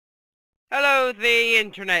Hello, the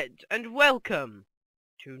internet, and welcome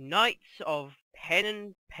to Knights of Pen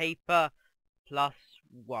and Paper Plus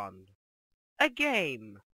One, a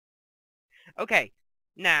game. Okay,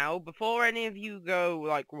 now, before any of you go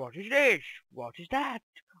like, what is this? What is that?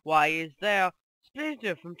 Why is there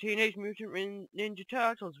Splinter from Teenage Mutant Ninja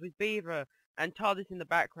Turtles with Beaver, and TARDIS in the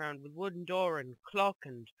background with wooden door and clock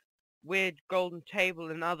and weird golden table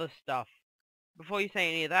and other stuff? Before you say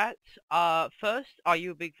any of that, first, are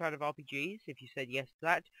you a big fan of RPGs? If you said yes to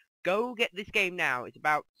that, go get this game now. It's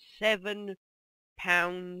about £7,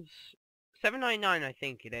 7.99 I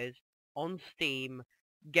think it is, on Steam.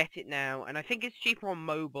 Get it now, and I think it's cheaper on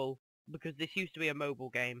mobile, because this used to be a mobile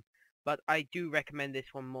game, but I do recommend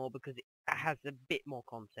this one more because it has a bit more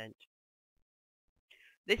content.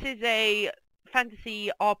 This is a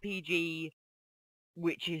fantasy RPG,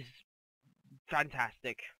 which is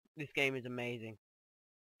fantastic. This game is amazing.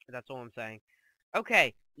 That's all I'm saying.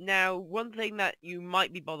 Okay, now one thing that you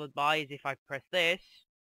might be bothered by is if I press this,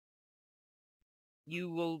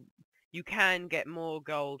 you can get more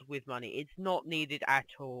gold with money. It's not needed at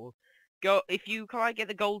all. If you can't get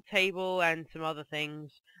the gold table and some other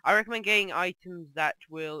things, I recommend getting items that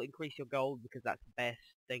will increase your gold because that's the best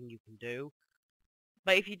thing you can do.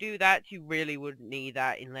 But if you do that, you really wouldn't need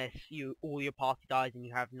that unless all your party dies and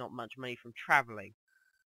you have not much money from traveling.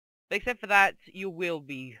 But except for that, you will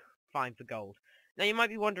be fine for gold. Now you might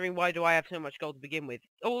be wondering, why do I have so much gold to begin with?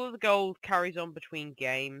 All of the gold carries on between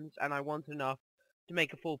games, and I want enough to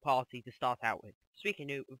make a full party to start out with. Speaking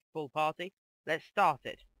of full party, let's start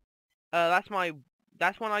it. That's one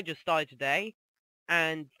I just started today,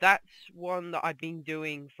 and that's one that I've been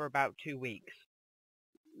doing for about 2 weeks.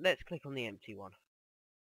 Let's click on the empty one.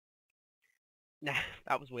 Nah,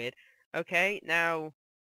 that was weird. Okay, now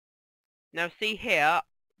see here,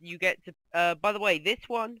 you get to, by the way, this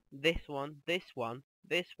one, this one, this one,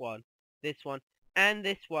 this one, this one, and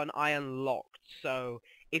this one I unlocked. So,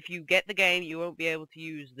 if you get the game, you won't be able to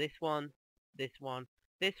use this one, this one,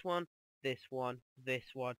 this one, this one,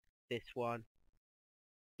 this one, this one,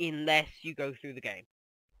 unless you go through the game.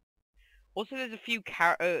 Also, there's a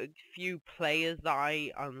few players that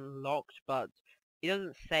I unlocked, but it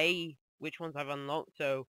doesn't say which ones I've unlocked,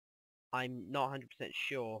 so I'm not 100%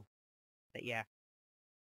 sure. But yeah.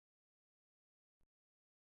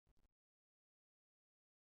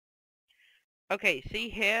 Okay, see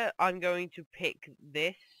here, I'm going to pick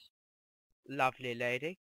this lovely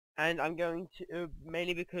lady, and I'm going to,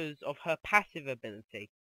 mainly because of her passive ability.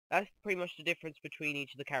 That's pretty much the difference between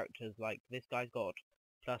each of the characters. Like, this guy's got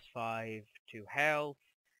 +5 to health,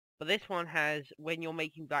 but this one has, when you're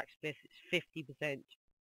making blacksmith, it's 50%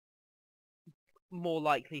 more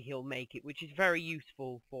likely he'll make it, which is very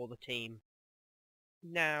useful for the team.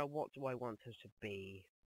 Now, what do I want her to be?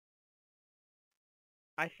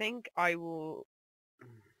 I think I will...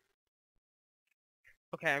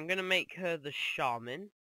 Okay, I'm gonna make her the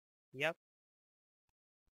shaman. Yep.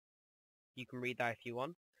 You can read that if you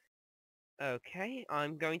want. Okay,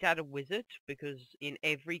 I'm going to add a wizard, because in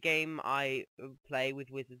every game I play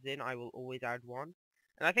with wizards in, I will always add one.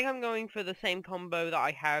 And I think I'm going for the same combo that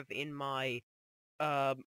I have in my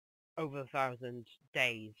over 1,000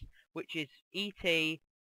 days, which is ET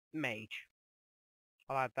Mage.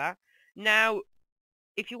 I'll add that. Now,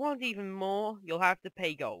 if you want even more, you'll have to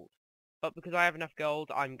pay gold. But because I have enough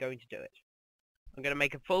gold, I'm going to do it. I'm going to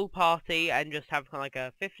make a full party and just have kind of like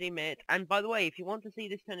a 15-minute. And by the way, if you want to see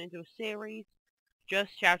this turn into a series,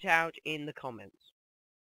 just shout out in the comments.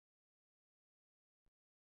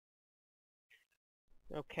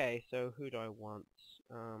 Okay, so who do I want?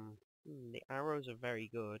 The arrows are very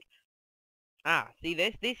good. Ah, see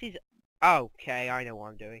this? This is... Okay, I know what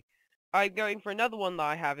I'm doing. I'm going for another one that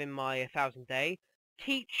I have in my 1,000 day.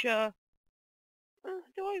 Teacher...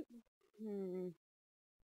 do I...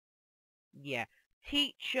 Yeah.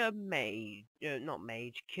 Teacher mage... not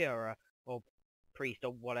mage, cura, or priest,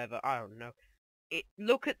 or whatever, I don't know.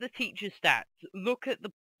 Look at the teacher's stats. Look at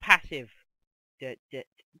the passive.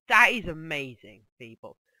 That is amazing,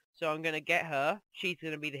 people. So I'm going to get her. She's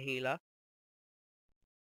going to be the healer.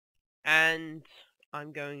 And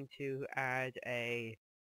I'm going to add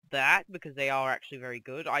that, because they are actually very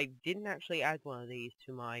good. I didn't actually add one of these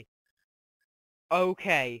to my...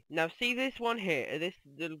 Okay, now see this one here, this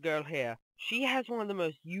little girl here. She has one of the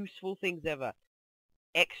most useful things ever.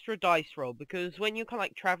 Extra dice roll, because when you're kind of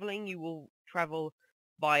like traveling, you will travel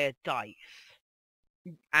via dice.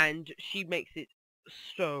 And she makes it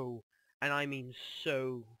so, and I mean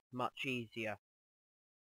so much easier.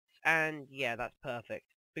 And yeah, that's perfect.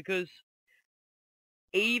 Because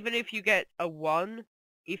even if you get a 1,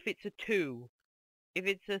 if it's a 2, if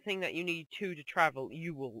it's a thing that you need 2 to travel,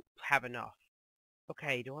 you will have enough.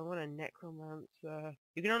 Okay, do I want a necromancer?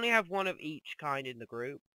 You can only have one of each kind in the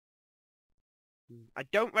group. I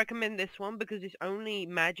don't recommend this one because it's only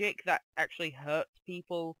magic that actually hurts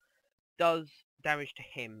people, does damage to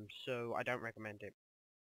him, so I don't recommend it.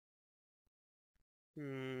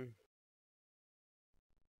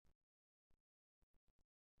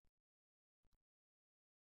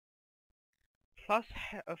 Plus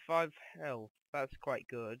 5 health, that's quite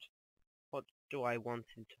good. What do I want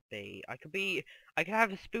him to be? I could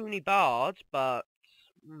have a spoony bard, but,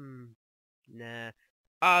 nah.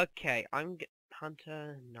 Okay,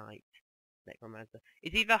 Hunter, Knight, Necromancer.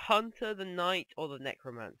 It's either Hunter, the Knight, or the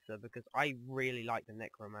Necromancer, because I really like the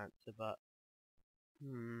Necromancer, but,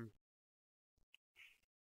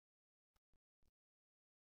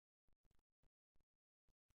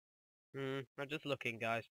 I'm just looking,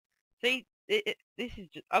 guys. See, this is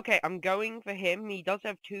just... Okay, I'm going for him. He does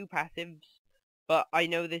have 2 passives, but I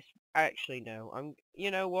know this... Actually, no. You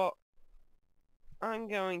know what? I'm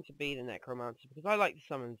going to be the Necromancer, because I like to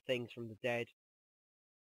summon things from the dead.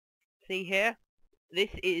 See here? This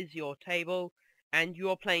is your table, and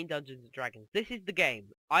you're playing Dungeons & Dragons. This is the game.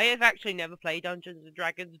 I have actually never played Dungeons &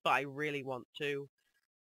 Dragons, but I really want to.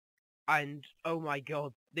 And, oh my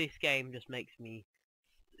god, this game just makes me...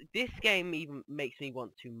 This game even makes me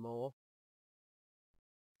want to more.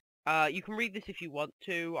 You can read this if you want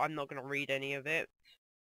to. I'm not going to read any of it.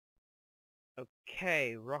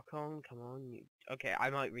 Okay, rock on, come on. Okay, I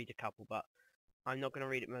might read a couple, but I'm not going to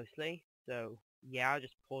read it mostly. So, yeah, I'll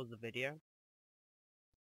just pause the video.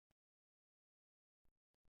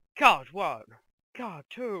 Card 1. Card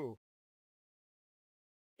 2.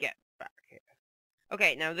 Get back here.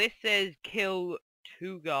 Okay, now this says kill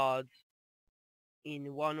 2 guards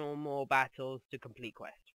in 1 or more battles to complete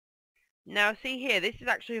quest. Now, see here, this is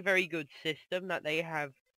actually a very good system that they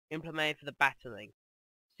have implemented for the battling.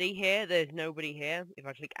 See here, there's nobody here. If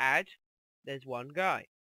I click add, there's 1 guy.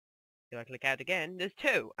 If I click add again, there's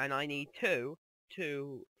 2, and I need 2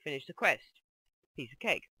 to finish the quest. Piece of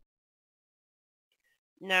cake.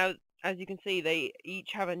 Now, as you can see, they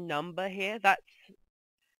each have a number here. That's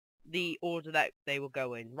the order that they will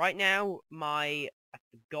go in. Right now, I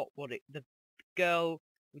forgot the girl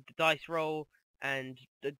with the dice roll and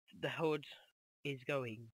the hood is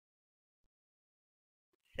going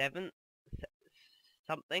 7th,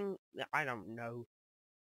 something, I don't know.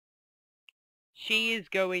 She is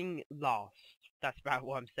going last. That's about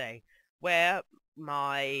what I'm saying. Where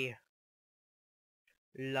my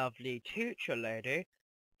lovely teacher lady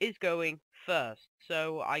is going first.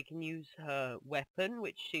 So I can use her weapon,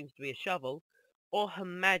 which seems to be a shovel, or her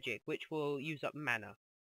magic, which will use up mana.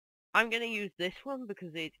 I'm going to use this one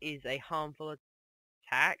because it is a harmful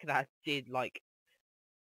attack that did, like...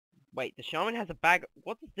 Wait, the shaman has a bag...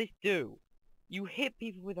 What does this do? You hit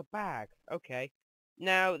people with a bag. Okay.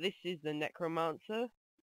 Now, this is the necromancer.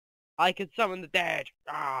 I can summon the dead.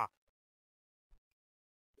 Ah!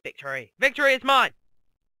 Victory. Victory is mine!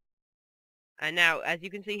 And now, as you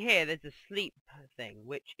can see here, there's a sleep thing,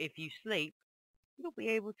 which if you sleep, you'll be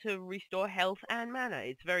able to restore health and mana.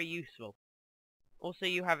 It's very useful. Also,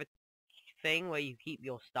 you have a thing where you keep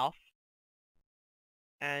your stuff.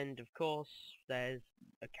 And, of course, there's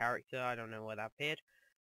a character. I don't know where that appeared.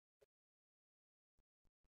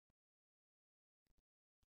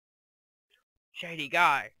 Shady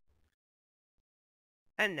guy.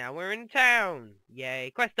 And now we're in town.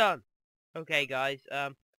 Yay, quest done. Okay, guys,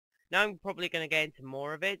 now I'm probably going to get into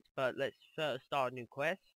more of it, but let's first start a new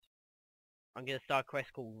quest. I'm going to start a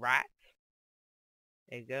quest called Rat.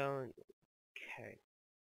 There you go. Okay.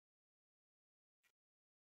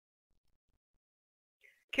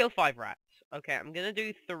 Kill 5 rats. Okay, I'm going to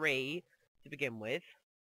do 3 to begin with.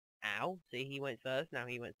 Ow. See, he went first, now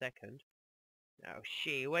he went second. Now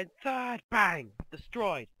she went third. Bang!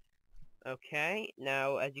 Destroyed. Okay,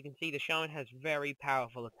 now as you can see, the shaman has very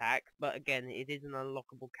powerful attacks, but again, it is an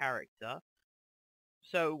unlockable character.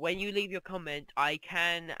 So when you leave your comment, I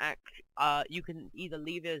can you can either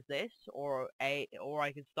leave it as this, or I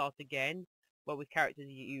can start again, but with characters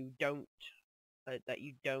you don't that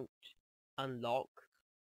you don't unlock.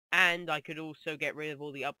 And I could also get rid of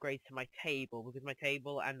all the upgrades to my table, because my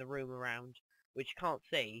table and the room around, which you can't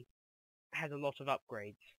see, has a lot of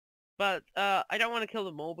upgrades. But I don't want to kill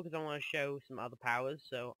them all because I want to show some other powers,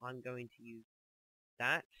 so I'm going to use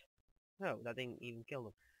that. Oh, that didn't even kill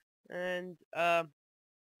them. And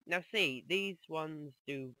now see, these ones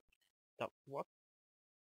do stop. What?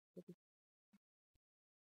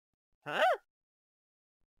 Huh?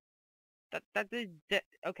 That did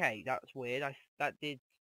okay. That's weird. That did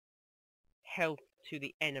health to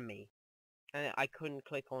the enemy. And I couldn't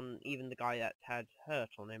click on even the guy that had hurt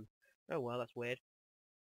on him. Oh well, that's weird.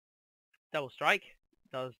 Double strike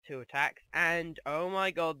does 2 attacks, and oh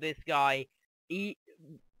my god, this guy,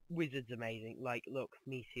 wizard's amazing. Like, look,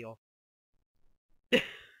 Meteor,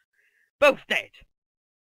 both dead.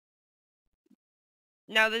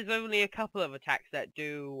 Now there's only a couple of attacks that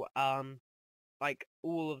do like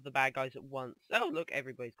all of the bad guys at once. Oh look,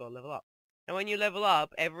 everybody's got to level up. And when you level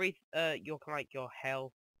up, your like your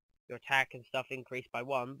health, your attack and stuff increase by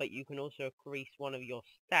 1, but you can also increase one of your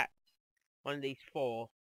stats, one of these 4,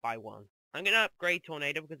 by 1. I'm going to upgrade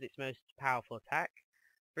Tornado because it's most powerful attack.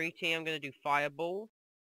 3T, I'm going to do Fireball.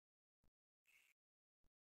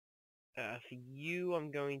 For you, I'm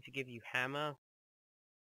going to give you Hammer.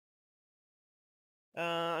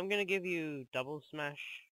 I'm going to give you Double Smash.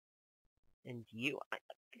 And you...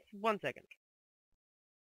 1 second.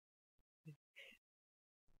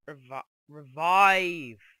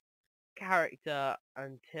 Revive character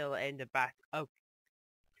until end of battle. Oh,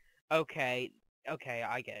 okay,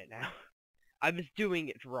 I get it now. I was doing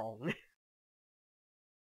it wrong.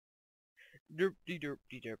 Derp.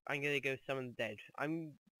 I'm gonna go summon the dead.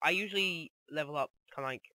 I usually level up kind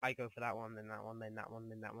of like I go for that one, then that one, then that one,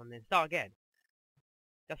 then that one, then start again.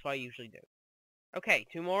 That's what I usually do. Okay,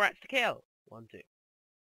 2 more rats to kill. 1, 2.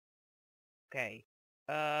 Okay.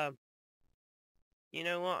 You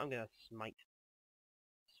know what? I'm gonna smite.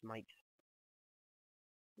 Smite.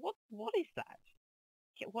 What is that?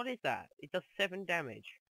 What is that? It does 7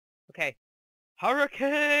 damage. Okay.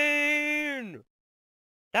 Hurricane!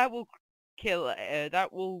 That will kill,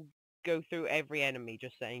 that will go through every enemy,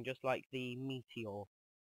 just saying, just like the meteor.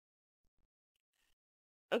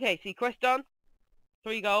 Okay, see, quest done.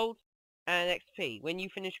 3 gold and XP. When you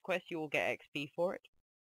finish a quest, you will get XP for it.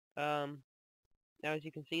 Now as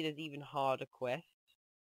you can see, there's even harder quests.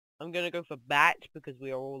 I'm gonna go for Bat, because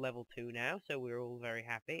we are all level 2 now, so we're all very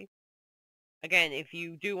happy. Again, if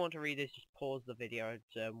you do want to read this, just pause the video.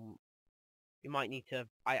 You might need to...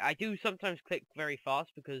 I do sometimes click very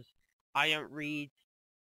fast, because I don't read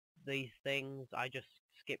these things. I just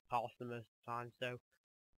skip past them most of the time, so...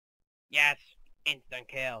 Yes! Instant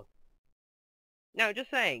kill! Now,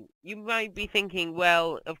 just saying, you might be thinking,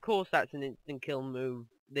 well, of course that's an instant kill move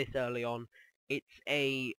this early on. It's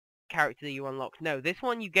a character that you unlock. No, this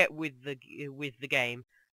one you get with the game,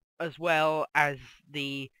 as well as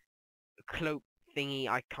the cloak thingy,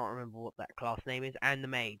 I can't remember what that class name is, and the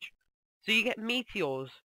mage. So you get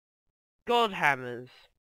meteors, god hammers,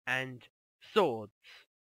 and swords,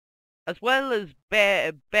 as well as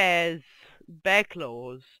bear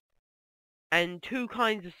claws, and 2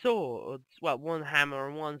 kinds of swords, well, 1 hammer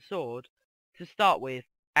and 1 sword, to start with,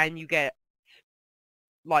 and you get,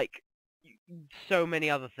 like, so many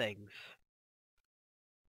other things.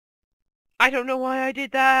 I don't know why I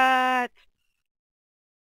did that!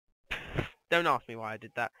 Don't ask me why I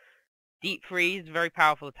did that. Deep Freeze, very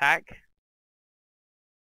powerful attack.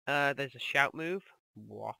 There's a shout move.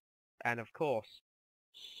 And of course,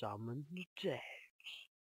 summon the dead.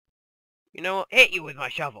 You know what? Hit you with my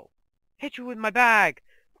shovel. Hit you with my bag.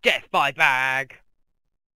 Death by bag.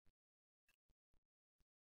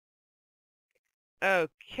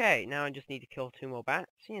 Okay, now I just need to kill 2 more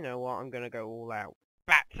bats. You know what? I'm gonna go all out.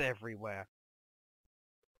 Bats everywhere.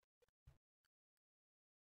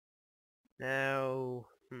 Now,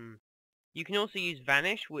 you can also use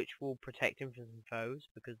Vanish, which will protect him from some foes,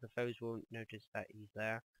 because the foes won't notice that he's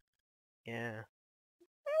there. Yeah.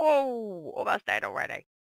 Whoa! Almost dead already.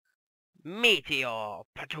 Meteor!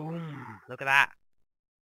 Patoom! Look at that.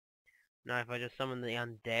 Now if I just summon the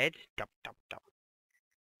undead. Dup, dup, dup.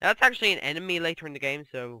 That's actually an enemy later in the game,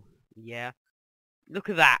 so yeah. Look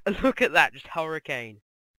at that. Look at that. Just hurricane.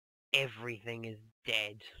 Everything is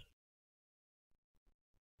dead.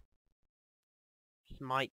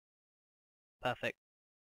 Smite. Perfect.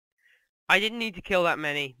 I didn't need to kill that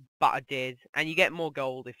many, but I did. And you get more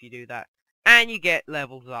gold if you do that. And you get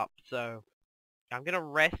levels up, so... I'm gonna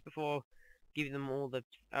rest before giving them all the...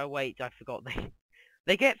 Oh wait, I forgot.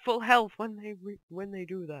 They get full health when they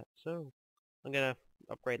do that, so... I'm gonna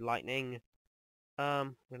upgrade Lightning.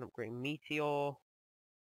 I'm gonna upgrade Meteor.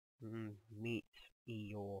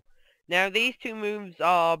 Meteor. Now these 2 moves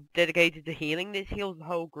are dedicated to healing. This heals the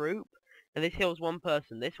whole group, and this heals 1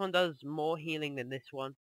 person. This one does more healing than this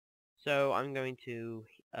one, so I'm going to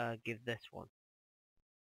give this one.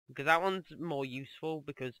 Because that one's more useful,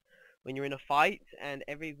 because when you're in a fight and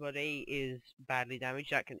everybody is badly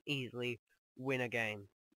damaged, that can easily win a game.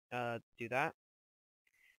 Do that.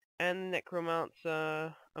 And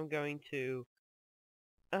Necromancer, I'm going to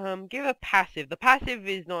give a passive. The passive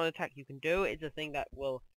is not an attack you can do, it's a thing that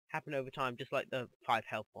will happen over time, just like the 5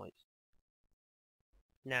 health points.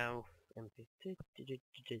 Now,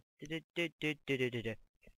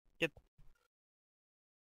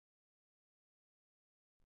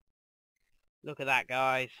 look at that,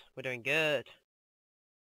 guys. We're doing good.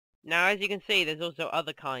 Now, as you can see, there's also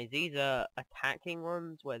other kinds. These are attacking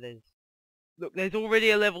ones where there's... Look, there's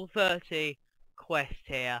already a level 30 quest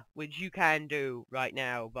here, which you can do right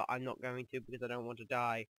now, but I'm not going to because I don't want to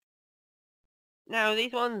die. Now,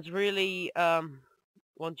 these ones really,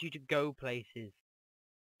 want you to go places.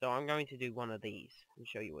 So I'm going to do one of these and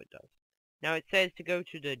show you what it does. Now, it says to go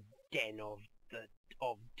to the den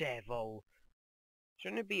of devil.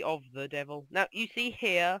 Shouldn't it be of the devil? Now, you see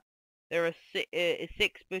here, there are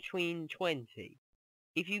 6 between 20.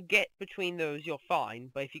 If you get between those, you're fine,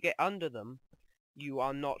 but if you get under them, you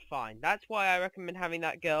are not fine. That's why I recommend having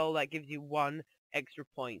that girl that gives you 1 extra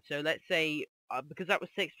point. So let's say, because that was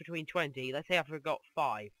 6 between 20, let's say I forgot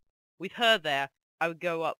 5. With her there, I would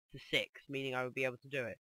go up to 6, meaning I would be able to do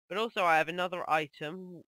it. But also I have another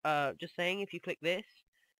item, just saying, if you click this,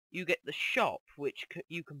 you get the shop, which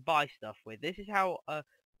you can buy stuff with. This is how,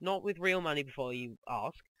 not with real money before you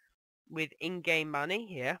ask, with in-game money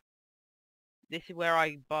here. This is where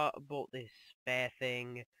I bought this spare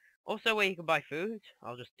thing. Also where you can buy food.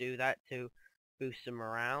 I'll just do that to boost some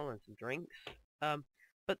morale and some drinks.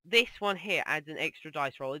 But this one here adds an extra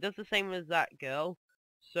dice roll. It does the same as that girl.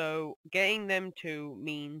 So getting them to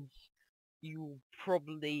means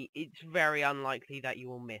it's very unlikely that you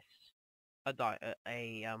will miss a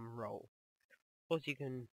roll. Of course you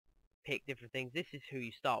can pick different things. This is who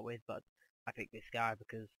you start with, but I picked this guy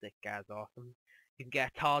because this guy's awesome. You can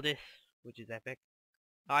get a TARDIS, which is epic.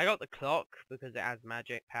 I got the clock because it has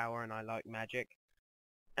magic power and I like magic.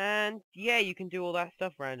 And yeah, you can do all that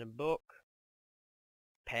stuff. Random book,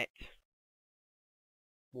 pet,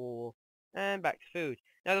 war, and back to food.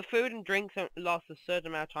 Now the food and drinks last a certain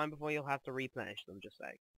amount of time before you'll have to replenish them, just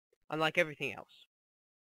saying. Unlike everything else.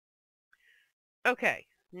 Okay,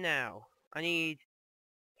 now I need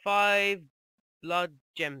 5 blood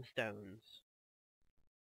gemstones.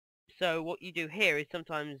 So what you do here is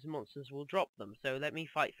sometimes monsters will drop them. So let me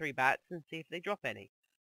fight 3 bats and see if they drop any.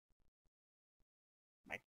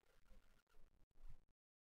 Right.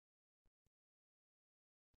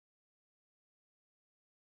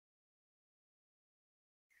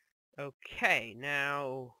 Okay,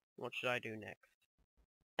 now what should I do next?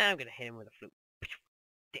 I'm gonna hit him with a flute.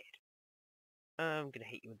 Dead. I'm gonna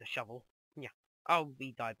hit you with the shovel. Yeah. Oh,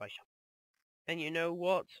 he died by shovel. And you know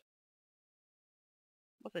what?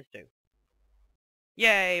 What's this do?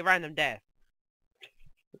 Yay, random death.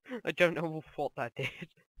 I don't know what that did.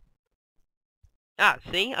 Ah,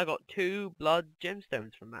 see? I got 2 blood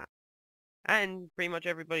gemstones from that. And pretty much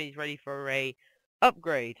everybody's ready for a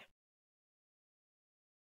upgrade.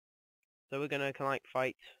 So we're gonna like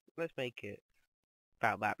fight. Let's make it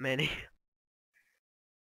about that many.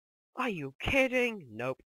 Are you kidding?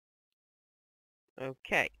 Nope.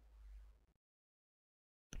 Okay.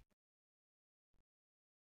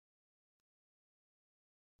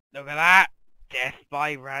 Look at that! Death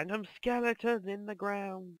by random skeletons in the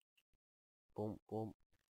ground. Boom, boom.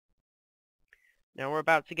 Now we're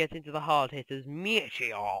about to get into the hard hitters.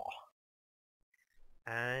 Meteor.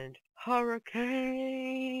 And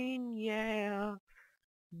Hurricane, yeah.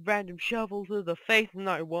 Random shovel to the face and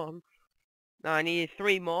I won. Now I needed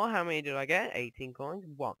 3 more. How many did I get? 18 coins.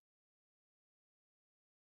 1.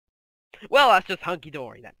 Well, that's just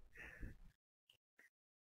hunky-dory then.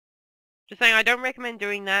 Just saying, I don't recommend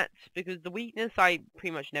doing that, because the weakness, I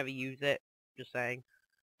pretty much never use it. Just saying.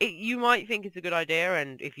 You might think it's a good idea,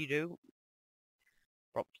 and if you do,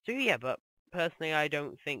 props to you, but personally I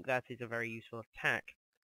don't think that is a very useful attack.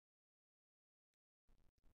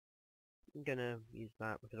 I'm gonna use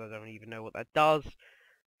that because I don't even know what that does.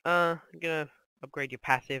 I'm gonna upgrade your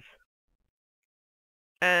passive.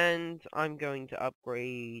 And I'm going to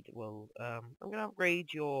upgrade, well, I'm gonna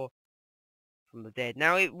upgrade your from the dead.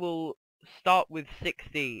 Now it will start with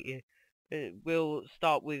 60. It will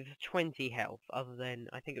start with 20 health, other than,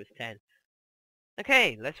 I think it was 10.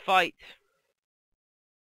 Okay, let's fight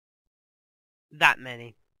that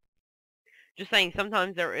many. Just saying,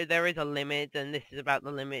 sometimes there is a limit, and this is about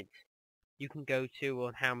the limit you can go to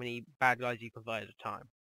on how many bad guys you can fight at a time.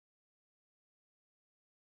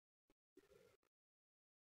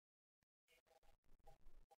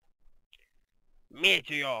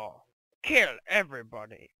 Meteor! Kill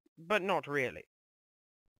everybody! But not really.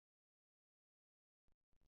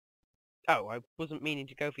 Oh, I wasn't meaning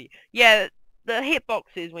to go for you. Yeah, the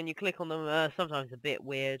hitboxes when you click on them are sometimes a bit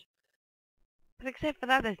weird. But except for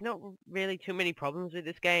that, there's not really too many problems with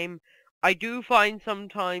this game. I do find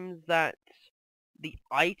sometimes that the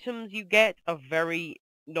items you get are very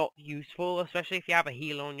not useful, especially if you have a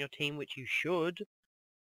healer on your team, which you should.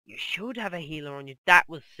 You should have a healer on your... That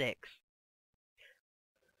was 6.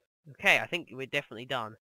 Okay, I think we're definitely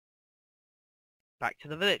done. Back to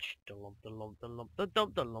the village.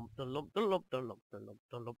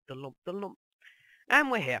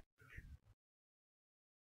 And we're here.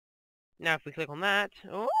 Now if we click on that...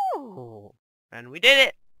 Oh! And we did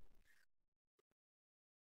it!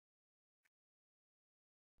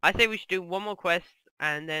 I say we should do one more quest,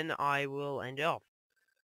 and then I will end it off.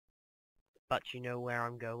 But you know where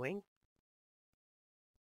I'm going?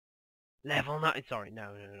 Level 9... Sorry,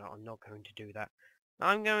 no, I'm not going to do that.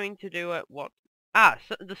 I'm going to do it what... Ah,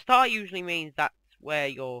 so the start usually means that's where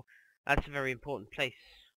you're... That's a very important place.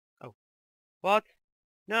 Oh. What?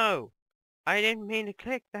 No! I didn't mean to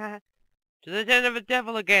click that. To the den of the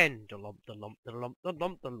devil again! Da-lump, da-lump, da-lump,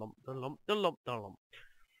 da-lump, da-lump, da-lump, da-lump, da-lump.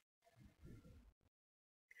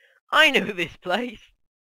 I know this place!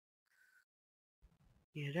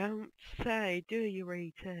 You don't say, do you,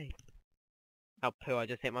 E.T.? Oh, poo, I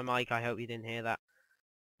just hit my mic. I hope you didn't hear that.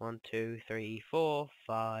 1, 2, 3, 4,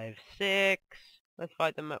 5, 6. Let's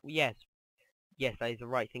fight them up. Yes. Yes, that is the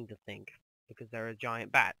right thing to think. Because they're a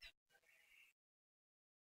giant bat.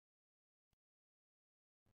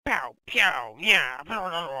 Pow, pow, yeah.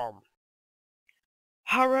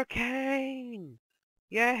 Hurricane!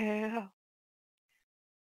 Yeah!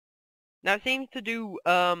 Now it seems to do,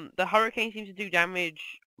 the hurricane seems to do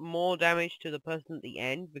more damage to the person at the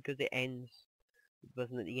end, because it ends, the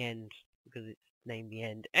person at the end, because it's named the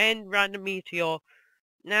end. And random meteor.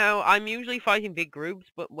 Now, I'm usually fighting big groups,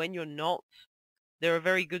 but when you're not, there are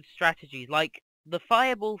very good strategies, like, the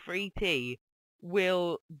fireball for ET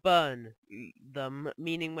will burn them,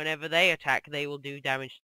 meaning whenever they attack, they will do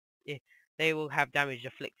damage, they will have damage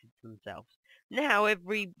afflicted to themselves. Now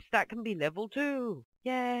every stat can be level 2!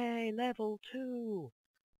 Yay, level 2!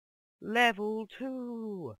 Level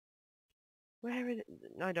 2! Where is it?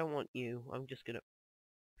 I don't want you, I'm just gonna...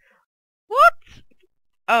 What?!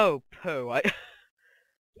 Oh, poo,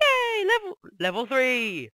 Yay! Level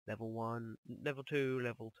 3! Level 1, level 2,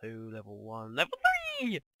 level 2, level 1, level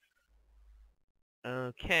 3!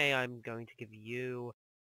 Okay, I'm going to give you...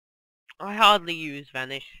 I hardly use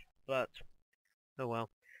Vanish, but... Oh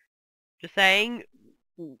well. Just saying,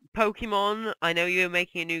 Pokemon, I know you're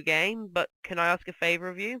making a new game, but can I ask a favor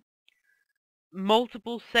of you?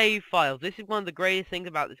 Multiple save files. This is one of the greatest things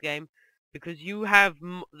about this game, because you have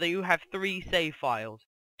 3 save files.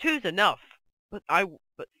 2's enough, but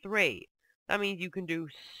 3. That means you can do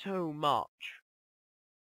so much.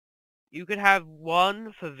 You could have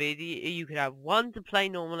one for video, you could have one to play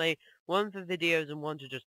normally, one for videos, and one to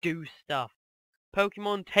just do stuff.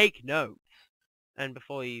 Pokemon, take notes. And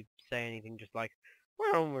before you say anything, just like, well,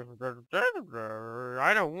 I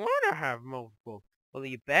don't want to have multiple. Well,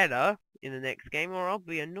 you better in the next game, or I'll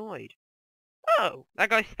be annoyed. Oh, that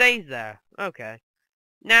guy stays there. Okay.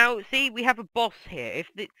 Now, see, we have a boss here. If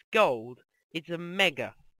it's gold, it's a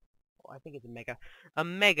mega. I think it's a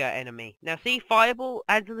mega enemy. Now see, Fireball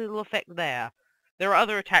adds a little effect there. There are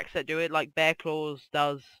other attacks that do it, like Bear Claws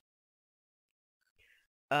does.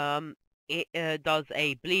 It does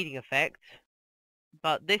a bleeding effect,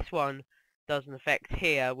 but this one does an effect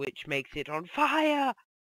here, which makes it on fire.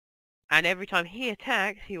 And every time he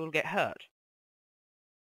attacks, he will get hurt.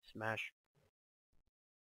 Smash.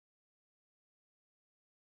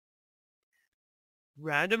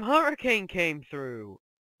 Random hurricane came through.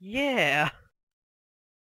 Yeah.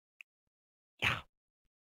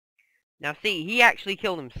 Now see, he actually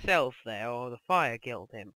killed himself there, or the fire killed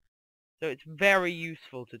him. So it's very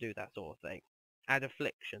useful to do that sort of thing. Add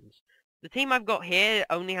afflictions. The team I've got here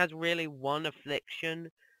only has really one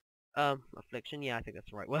affliction. Affliction, yeah, I think that's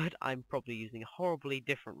the right word. I'm probably using a horribly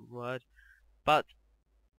different word. But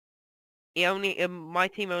my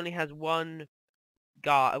team only has one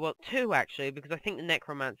guy, well, 2 actually, because I think the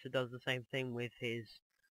Necromancer does the same thing with his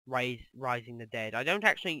Rising the Dead. I've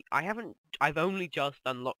only just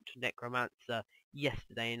unlocked Necromancer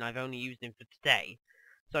yesterday, and I've only used him for today.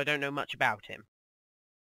 So I don't know much about him.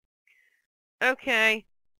 Okay,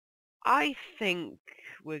 I think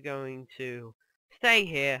we're going to stay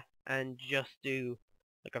here and just do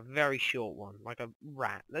like a very short one, like a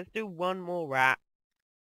rat. Let's do one more rat.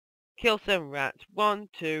 Kill 7 rats. 1,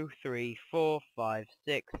 2, 3, 4, 5,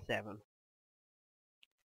 6, 7.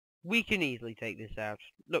 We can easily take this out.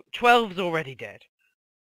 Look, 12's already dead.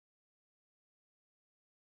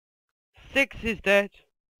 6 is dead.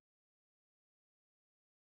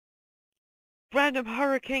 Random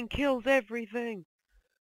hurricane kills everything.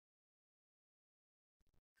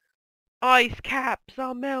 Ice caps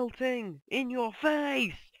are melting in your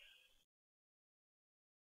face.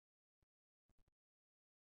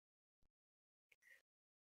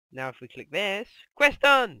 Now if we click this, quest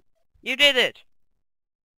done! You did it!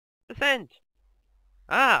 Ascent!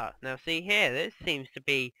 Ah, now see here, this seems to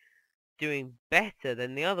be doing better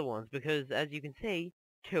than the other ones because as you can see,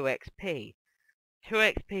 2 XP. 2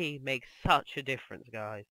 XP makes such a difference,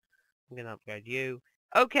 guys. I'm gonna upgrade you.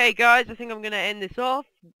 Okay, guys, I think I'm gonna end this off.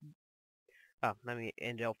 Oh, let me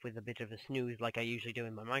end it off with a bit of a snooze like I usually do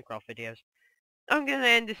in my Minecraft videos. I'm gonna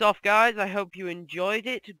end this off, guys. I hope you enjoyed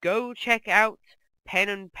it. Go check out Pen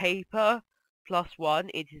and Paper +1.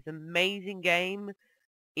 It is an amazing game.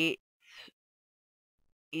 It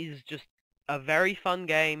is just a very fun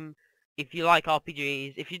game. If you like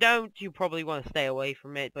RPGs, if you don't, you probably want to stay away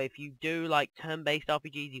from it. But if you do like turn-based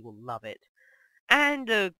RPGs, you will love it.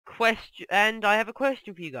 And I have a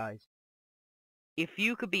question for you guys. If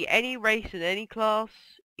you could be any race and any class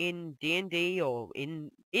in D&D or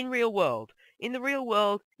in real world, in the real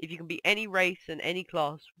world, if you can be any race and any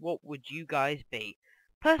class, what would you guys be?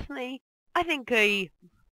 Personally, I think a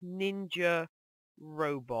ninja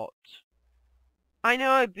robot. I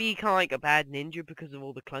know I'd be kind of like a bad ninja because of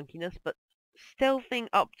all the clunkiness, but stealthing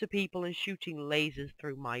up to people and shooting lasers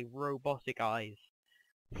through my robotic eyes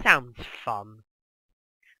sounds fun.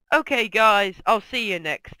 Okay guys, I'll see you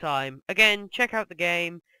next time. Again, check out the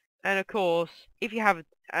game, and of course, if you have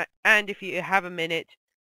a minute,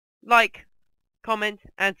 like, comment,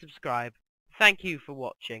 and subscribe. Thank you for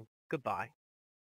watching. Goodbye.